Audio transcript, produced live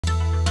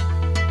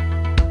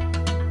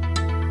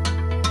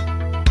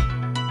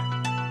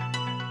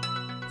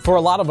For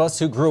a lot of us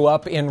who grew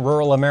up in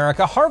rural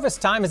America,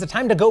 harvest time is a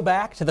time to go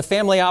back to the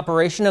family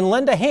operation and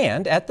lend a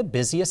hand at the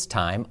busiest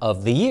time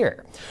of the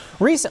year.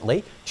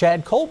 Recently,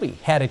 Chad Colby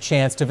had a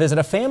chance to visit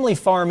a family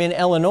farm in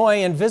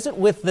Illinois and visit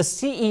with the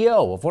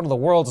CEO of one of the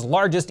world's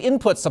largest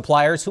input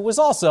suppliers, who was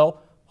also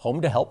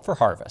home to help for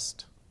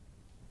harvest.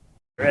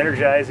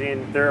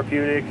 Energizing,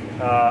 therapeutic.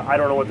 I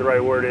don't know what the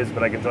right word is,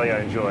 but I can tell you I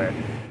enjoy it.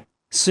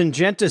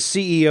 Syngenta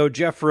CEO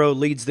Jeff Rowe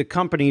leads the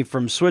company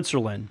from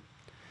Switzerland,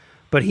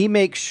 but he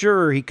makes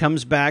sure he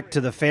comes back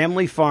to the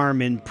family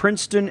farm in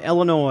Princeton,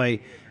 Illinois,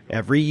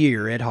 every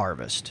year at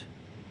harvest.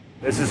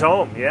 This is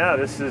home. Yeah,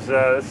 this is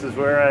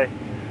where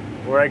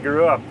I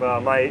grew up.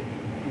 The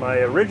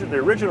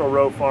original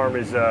Rowe Farm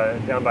is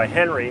down by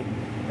Henry,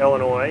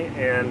 Illinois,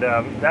 and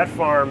that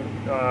farm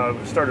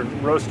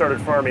Rowe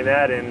started farming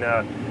that in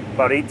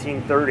about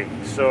 1830.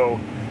 So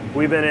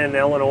we've been in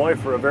Illinois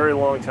for a very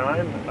long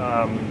time.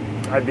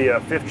 I'd be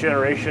a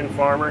fifth-generation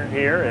farmer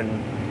here,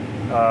 and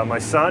my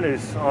son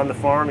who's on the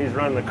farm, he's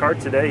running the cart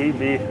today, he'd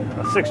be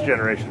a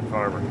sixth-generation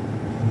farmer.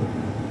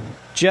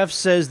 Jeff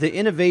says the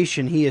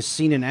innovation he has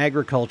seen in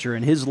agriculture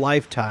in his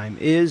lifetime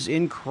is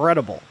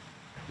incredible.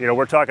 You know,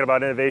 we're talking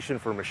about innovation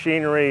for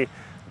machinery,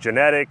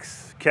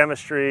 genetics,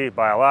 chemistry,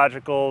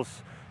 biologicals,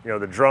 you know,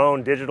 the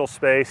drone, digital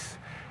space.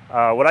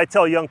 What I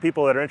tell young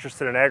people that are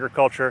interested in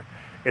agriculture,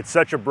 it's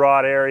such a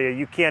broad area,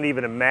 you can't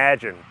even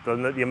imagine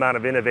the amount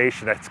of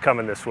innovation that's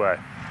coming this way.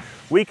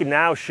 We can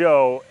now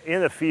show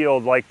in the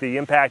field, like the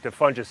impact of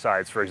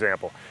fungicides, for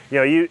example. You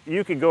know,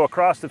 you could go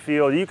across the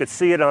field, you could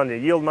see it on the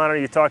yield monitor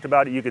you talked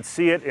about, you could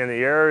see it in the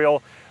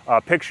aerial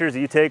pictures that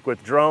you take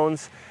with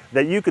drones,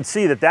 that you could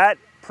see that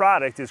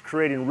product is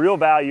creating real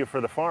value for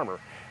the farmer.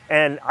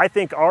 And I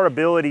think our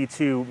ability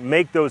to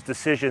make those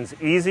decisions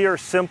easier,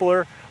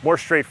 simpler, more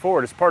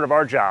straightforward is part of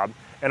our job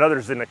and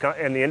others in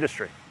the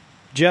industry.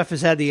 Jeff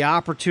has had the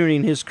opportunity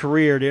in his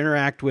career to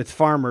interact with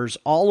farmers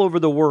all over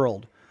the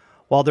world.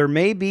 While there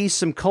may be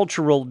some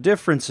cultural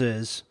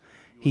differences,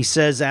 he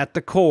says at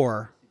the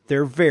core,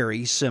 they're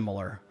very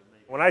similar.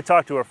 When I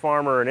talk to a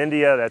farmer in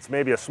India that's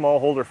maybe a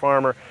smallholder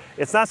farmer,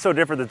 it's not so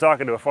different than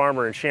talking to a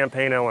farmer in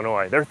Champaign,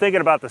 Illinois. They're thinking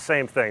about the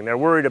same thing. They're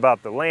worried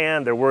about the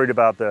land, they're worried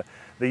about the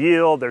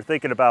yield, they're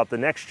thinking about the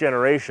next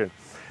generation.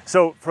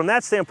 So from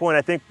that standpoint,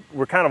 I think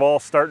we're kind of all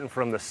starting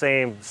from the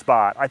same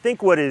spot. I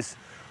think what is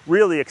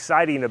really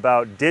exciting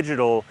about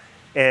digital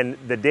and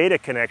the data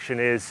connection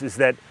is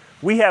that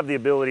we have the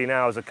ability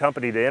now as a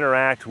company to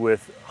interact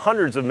with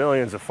hundreds of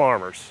millions of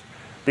farmers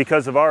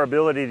because of our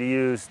ability to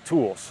use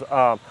tools.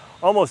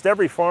 Almost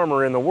every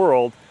farmer in the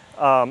world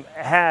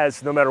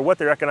has, no matter what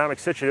their economic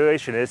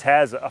situation is,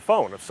 has a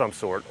phone of some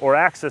sort or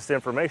access to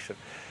information.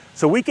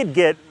 So we could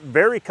get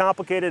very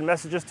complicated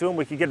messages to them,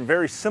 we could get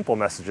very simple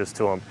messages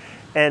to them.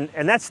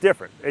 And that's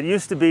different. It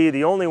used to be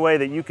the only way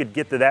that you could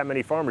get to that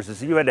many farmers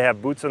is you had to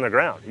have boots on the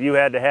ground. You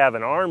had to have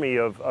an army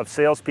of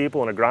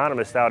salespeople and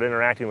agronomists out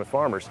interacting with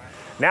farmers.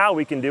 Now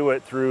we can do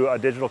it through a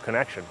digital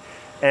connection.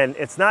 And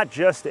it's not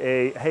just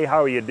a, hey,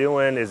 how are you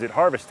doing? Is it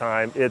harvest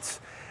time?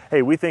 It's,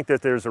 hey, we think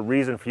that there's a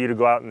reason for you to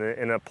go out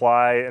and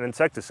apply an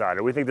insecticide,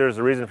 or we think there's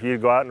a reason for you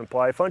to go out and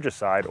apply a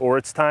fungicide, or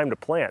it's time to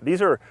plant.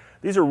 These are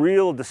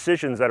real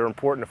decisions that are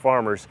important to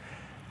farmers.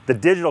 The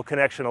digital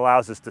connection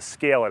allows us to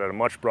scale it at a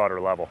much broader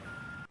level.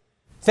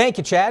 Thank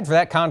you, Chad, for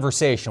that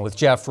conversation with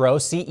Jeff Rowe,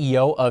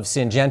 CEO of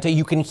Syngenta.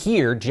 You can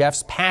hear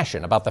Jeff's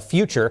passion about the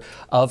future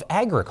of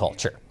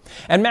agriculture.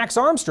 And Max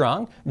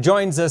Armstrong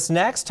joins us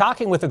next,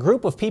 talking with a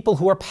group of people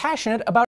who are passionate about